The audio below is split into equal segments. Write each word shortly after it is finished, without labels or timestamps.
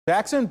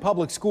Jackson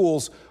Public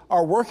Schools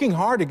are working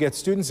hard to get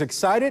students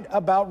excited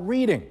about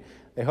reading.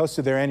 They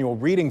hosted their annual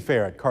reading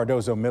fair at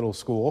Cardozo Middle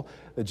School.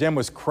 The gym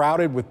was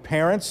crowded with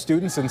parents,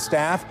 students, and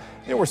staff.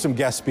 There were some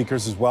guest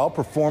speakers as well,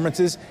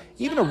 performances,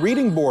 even a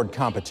reading board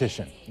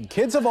competition. And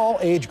kids of all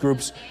age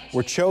groups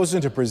were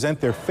chosen to present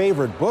their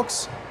favorite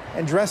books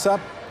and dress up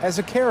as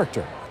a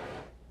character.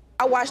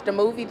 I watched the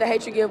movie, The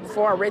Hate You Give,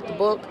 before I read the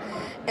book,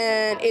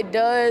 and it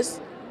does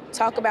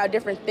talk about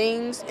different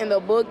things in the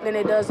book than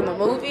it does in the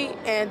movie,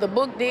 and the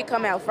book did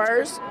come out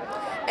first.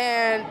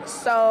 And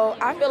so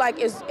I feel like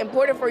it's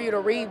important for you to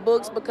read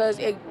books because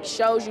it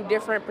shows you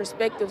different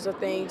perspectives of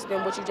things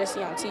than what you just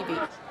see on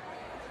TV.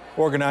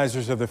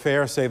 Organizers of the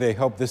fair say they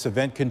hope this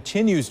event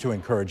continues to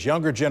encourage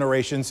younger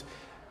generations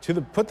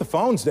to put the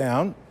phones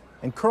down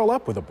and curl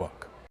up with a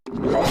book.